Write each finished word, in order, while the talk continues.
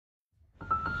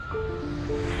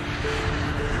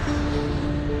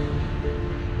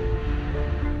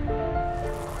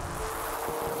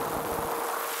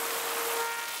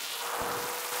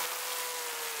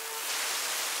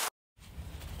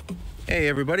Hey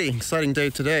everybody, exciting day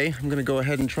today. I'm going to go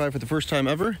ahead and try for the first time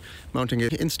ever mounting an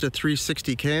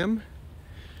Insta360 cam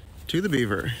to the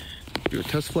Beaver. Do a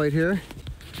test flight here.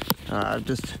 I've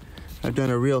done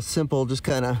a real simple, just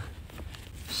kind of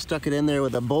stuck it in there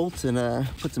with a bolt and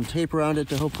put some tape around it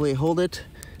to hopefully hold it.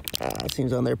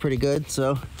 Seems on there pretty good,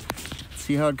 so let's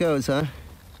see how it goes, huh?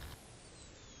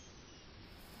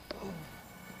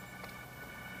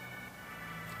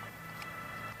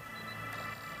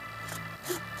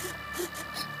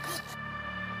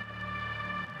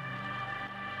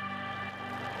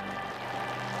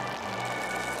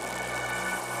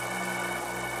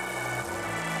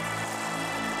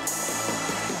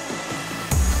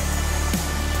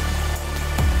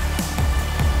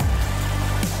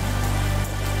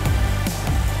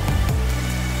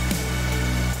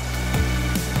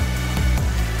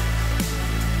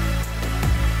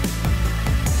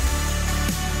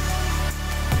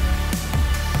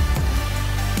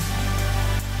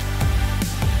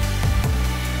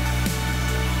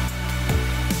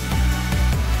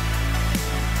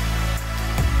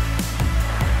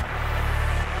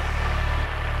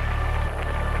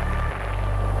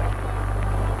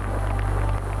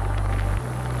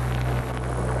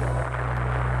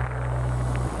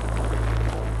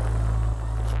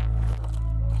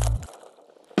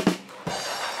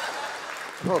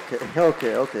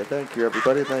 Okay. Thank you,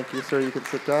 everybody. Thank you, sir. You can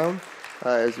sit down.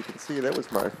 As you can see, that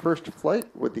was my first flight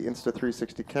with the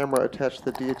Insta360 camera attached to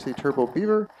the DHC Turbo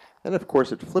Beaver, and of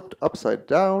course it flipped upside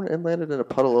down and landed in a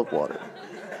puddle of water.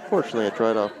 Fortunately, it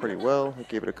dried off pretty well. I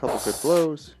gave it a couple good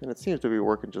blows, and it seems to be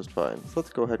working just fine. So let's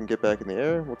go ahead and get back in the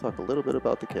air. We'll talk a little bit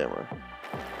about the camera.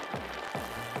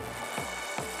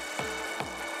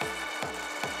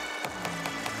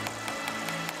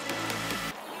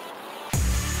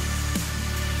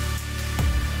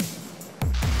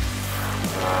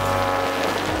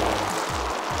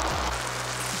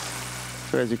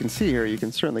 So as you can see here, you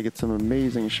can certainly get some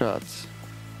amazing shots.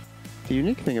 The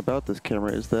unique thing about this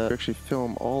camera is that you actually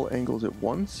film all angles at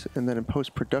once, and then in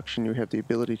post-production you have the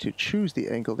ability to choose the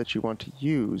angle that you want to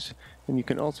use. And you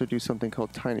can also do something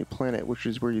called Tiny Planet, which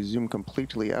is where you zoom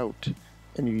completely out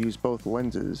and you use both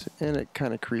lenses, and it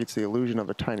kind of creates the illusion of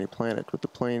a tiny planet with the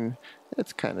plane.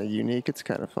 It's kind of unique, it's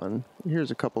kind of fun.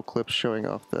 Here's a couple clips showing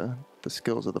off the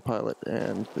skills of the pilot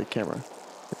and the camera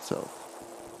itself.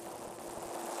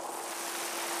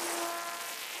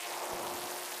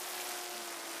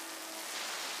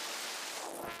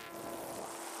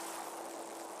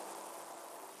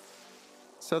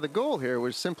 So the goal here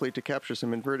was simply to capture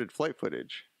some inverted flight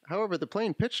footage. However, the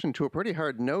plane pitched into a pretty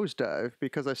hard nosedive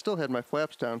because I still had my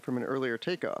flaps down from an earlier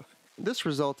takeoff. This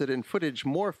resulted in footage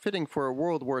more fitting for a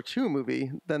World War II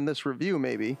movie than this review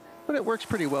maybe, but it works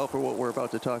pretty well for what we're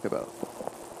about to talk about.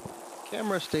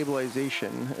 Camera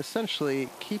stabilization essentially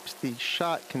keeps the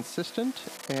shot consistent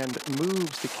and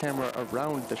moves the camera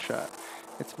around the shot.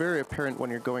 It's very apparent when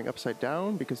you're going upside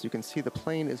down because you can see the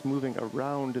plane is moving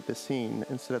around the scene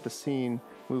instead of the scene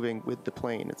moving with the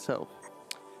plane itself.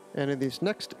 And in these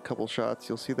next couple shots,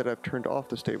 you'll see that I've turned off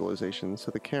the stabilization,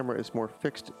 so the camera is more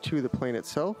fixed to the plane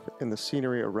itself, and the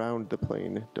scenery around the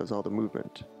plane does all the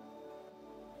movement.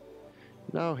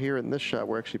 Now here in this shot,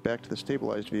 we're actually back to the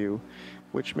stabilized view,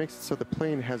 which makes it so the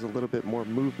plane has a little bit more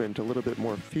movement, a little bit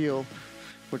more feel,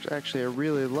 which actually I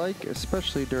really like,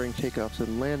 especially during takeoffs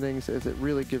and landings, as it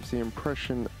really gives the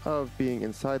impression of being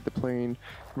inside the plane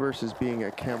versus being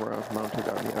a camera mounted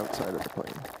on the outside of the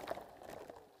plane.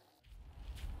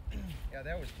 Yeah,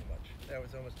 that was too much. That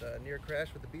was almost a near crash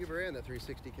with the Beaver and the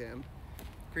 360 cam.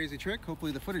 Crazy trick.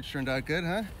 Hopefully the footage turned out good,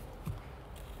 huh?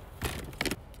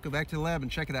 Let's go back to the lab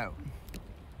and check it out.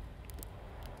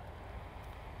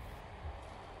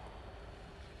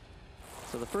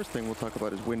 So the first thing we'll talk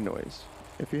about is wind noise.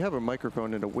 If you have a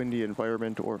microphone in a windy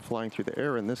environment or flying through the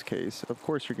air in this case, of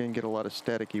course you're going to get a lot of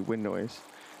staticky wind noise.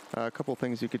 A couple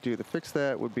things you could do to fix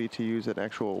that would be to use an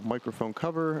actual microphone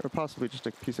cover or possibly just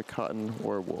a piece of cotton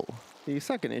or wool. The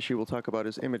second issue we'll talk about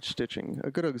is image stitching.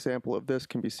 A good example of this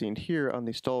can be seen here on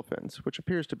the stall fence, which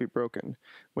appears to be broken.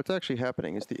 What's actually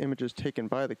happening is the images taken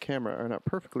by the camera are not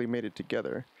perfectly mated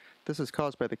together. This is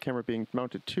caused by the camera being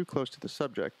mounted too close to the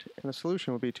subject, and the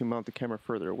solution would be to mount the camera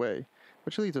further away,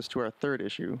 which leads us to our third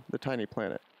issue, the tiny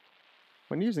planet.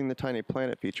 When using the tiny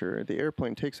planet feature, the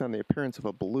airplane takes on the appearance of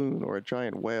a balloon or a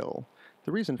giant whale.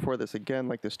 The reason for this, again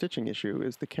like the stitching issue,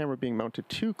 is the camera being mounted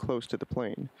too close to the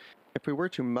plane. If we were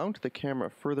to mount the camera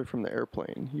further from the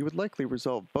airplane, you would likely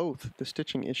resolve both the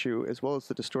stitching issue as well as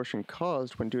the distortion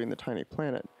caused when doing the tiny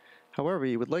planet. However,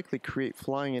 you would likely create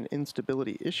flying and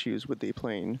instability issues with the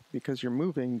plane because you're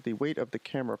moving the weight of the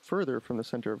camera further from the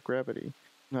center of gravity.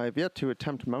 Now, I have yet to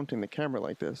attempt mounting the camera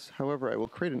like this, however I will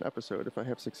create an episode if I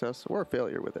have success or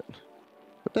failure with it.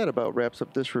 But that about wraps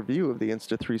up this review of the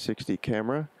Insta360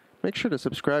 camera. Make sure to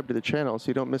subscribe to the channel so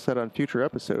you don't miss out on future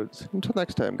episodes. Until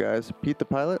next time guys, Pete the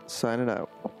Pilot, signing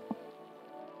out.